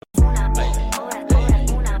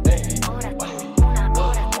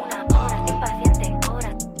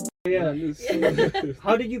man.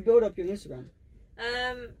 How did you build up your Instagram?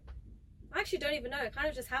 I actually don't even know. It kind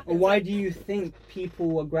of just happened. Or why do you think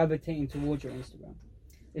people are gravitating towards your Instagram?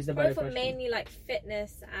 Is the better Both for question. mainly like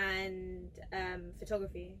fitness and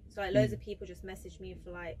photography. So like loads of people just message me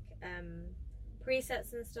for like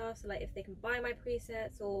presets and stuff. So like if they can buy my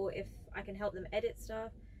presets, or if I can help them edit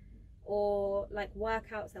stuff, or like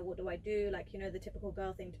workouts. Like what do I do? Like, you know, the typical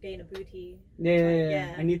girl thing to gain a booty.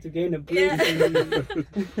 Yeah. I need to gain a booty.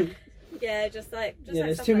 Yeah. Yeah, just like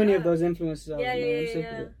there's stuff too like many that. of those influencers out there. I'm sick of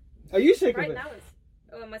Yeah. it. Are you sick Right of it? now it's...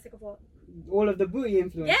 Oh, am I sick of what? All of the booty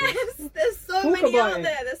influencers. Yes! There's so Talk many about out it.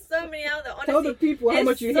 there. There's so many out there. Honestly, Tell the people how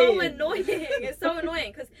much you hate It's so it. annoying. It's so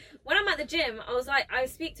annoying. Because when I'm at the gym, I was like, I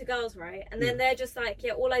speak to girls, right? And then they're just like,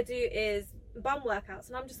 yeah, all I do is bum workouts.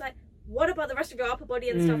 And I'm just like, what about the rest of your upper body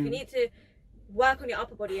and stuff? You need to work on your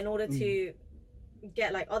upper body in order to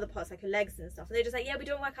get like other parts, like your legs and stuff. And they're just like, yeah, we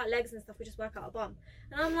don't work out legs and stuff, we just work out a bum.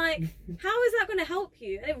 And I'm like, how is that going to help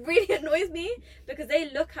you? And it really annoys me because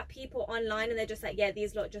they look at people online and they're just like, yeah,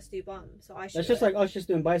 these lot just do bum, so I should. That's just like us just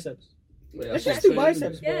doing biceps. Yeah, Let's that's just do what I'm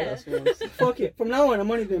biceps, saying. bro. Yeah. That's what I'm saying. Fuck it. From now on,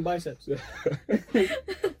 I'm only doing biceps. Do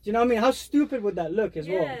you know what I mean? How stupid would that look as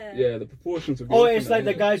well? Yeah, the proportions. Or it's like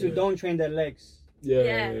the guys who don't train their legs.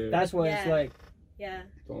 Yeah. That's what it's like. Yeah.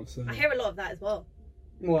 That's what I'm saying. I hear a lot of that as well.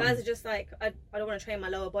 What? Guys are just like, I don't want to train my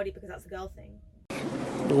lower body because that's a girl thing.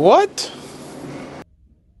 What?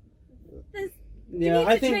 You need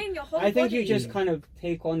to train your whole I think body. you just kind of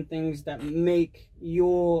take on things that make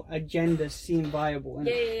your agenda seem viable.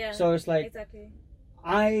 Yeah. So it's like, exactly.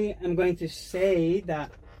 I am going to say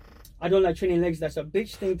that I don't like training legs. That's a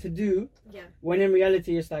bitch thing to do. Yeah. When in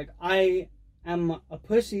reality, it's like I am a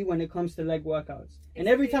pussy when it comes to leg workouts. And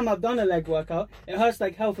every time I've done a leg workout, it hurts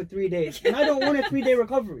like hell for 3 days. And I don't want a 3-day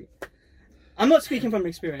recovery. I'm not speaking from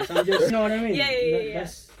experience. I'm just, you know what I mean?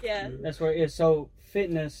 Yeah. That's what it is. So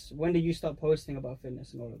fitness, when did you start posting about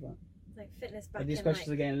fitness and all of that? Like fitness back These in questions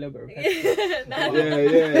like... are getting a little bit repetitive. No.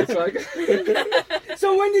 Yeah. It's like.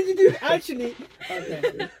 So when did you do actually?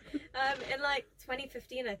 Okay. In like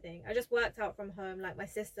 2015, I think. I just worked out from home. Like my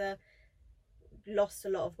sister lost a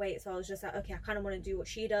lot of weight, so I was just like, okay, I kind of want to do what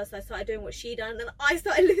she does. So I started doing what she done, and then I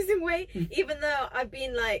started losing weight, even though I've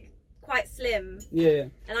been like quite slim. Yeah.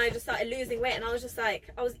 And I just started losing weight, and I was just like,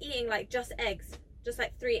 I was eating like just eggs, just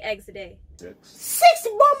like 3 eggs a day. 6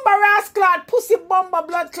 bomber ass clot, pussy bomber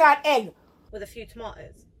blood clot egg. With a few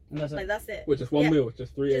tomatoes. And that's Like it. that's it. With just one meal,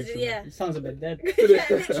 just 3 eggs. Yeah. It sounds a bit dead. Yeah,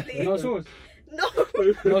 literally. No sauce. No.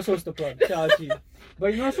 No sauce to plug. Shout out to you.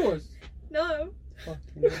 But no sauce. No.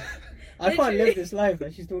 Fucking hell. I can't live this life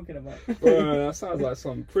that she's talking about. Bro, that sounds like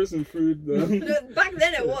some prison food. Back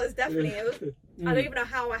then it was definitely. It was. I don't even know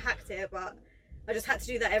how I hacked it, but I just had to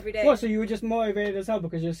do that every day. What? So you were just motivated as hell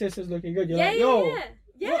because your sister's looking good? You're Yeah, like, yo.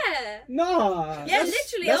 yeah. Nah. Yeah,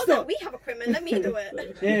 literally. I was like, we have equipment, let me do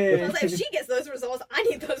it. Yeah. I was like, if she gets those results, I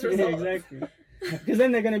need those results. Yeah, exactly. Because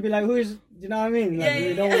then they're gonna be like, "Who's?" You know what I mean? Like,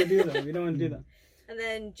 we don't want to do that. We don't want to do that. And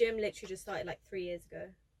then gym literally just started like 3 years ago,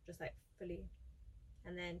 just like fully,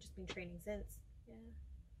 and then just been training since.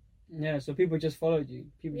 Yeah. So people just followed you.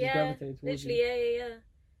 People just gravitated towards literally, you. yeah.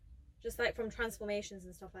 Just like from transformations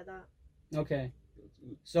and stuff like that. Okay.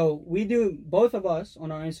 So we do, both of us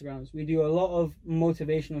on our Instagrams, we do a lot of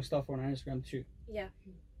motivational stuff on our Instagram too. Yeah.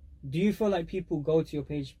 Do you feel like people go to your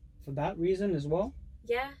page for that reason as well?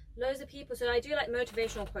 Yeah, loads of people. So I do like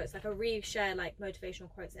motivational quotes. Like I re-share like motivational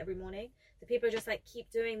quotes every morning. So people are just like, keep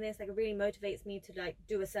doing this. Like it really motivates me to like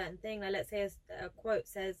do a certain thing. Like let's say a quote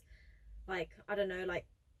says, like, I don't know, like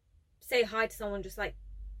say hi to someone, just like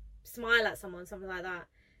smile at someone, something like that.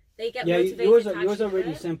 They get motivated. Yours are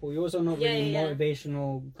really simple. Yours are not really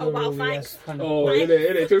motivational. Oh wow, thanks. Kind of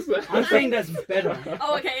it just. I'm saying that's better.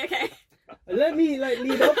 Oh, okay. Let me like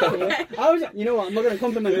lead up to it. I was, you know what? I'm not gonna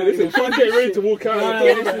compliment you. Listen, I'm getting ready to walk out. No,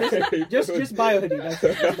 listen. Just buy a hoodie. That's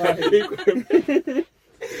it. Just buy a hoodie.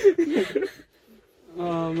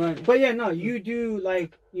 Oh man, but yeah, no, you do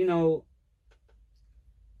like, you know,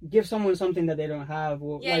 give someone something that they don't have,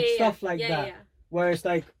 or stuff like that. Yeah. Where it's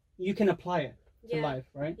like you can apply it to life,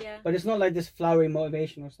 right? Yeah. But it's not like this flowery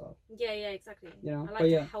motivational stuff. Yeah, exactly. You know, I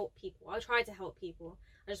like to help people. I try to help people.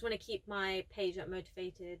 I just want to keep my page like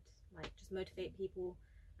motivated, like just motivate people,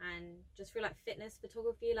 and just through like fitness,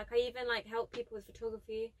 photography. Like I even like help people with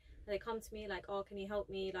photography. They come to me like, oh, can you help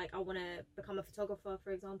me? Like I want to become a photographer,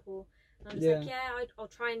 for example. And I'm just like, I'll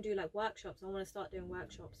try and do like workshops. I want to start doing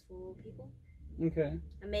workshops for people. Okay.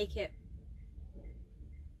 And make it.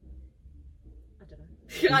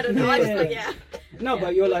 I don't know. I just like, No,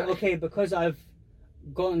 but you're like, okay, because I've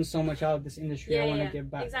gotten so much out of this industry, I want to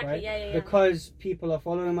give back, exactly. right? Yeah. Because people are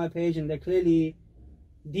following my page and they're clearly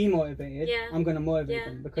demotivated, Yeah. I'm gonna motivate Yeah,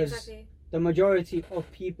 them, because exactly. the majority of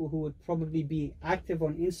people who would probably be active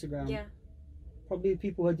on Instagram, Yeah. probably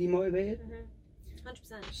people who are demotivated.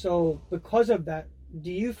 100%. So because of that,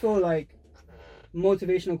 do you feel like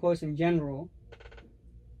motivational quotes in general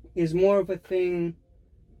is more of a thing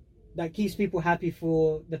that keeps people happy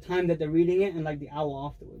for the time that they're reading it and like the hour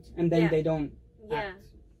afterwards, and then Yeah. they don't Yeah. act?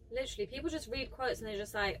 Literally, people just read quotes and they're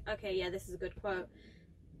just like, okay, yeah, this is a good quote.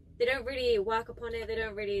 They don't really work upon it. They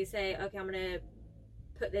don't really say, okay, I'm going to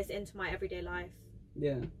put this into my everyday life.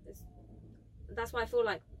 Yeah. That's why I feel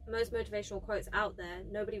like most motivational quotes out there,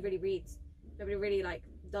 nobody really reads. Nobody really like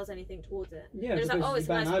does anything towards it. Yeah, They're just like, because oh, it's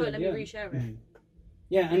a you nice ban quote, it, let yeah. me reshare it.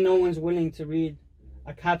 Yeah, and no one's willing to read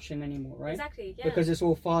a caption anymore, right? Exactly, yeah. Because it's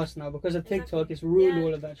all fast now. Because of TikTok, Exactly. it's ruined Yeah,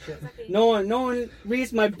 all of that shit. exactly. No one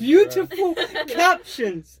reads my beautiful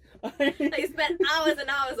captions. Like, you spend hours and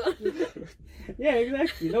hours on. Yeah,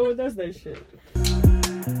 exactly. No one does that shit.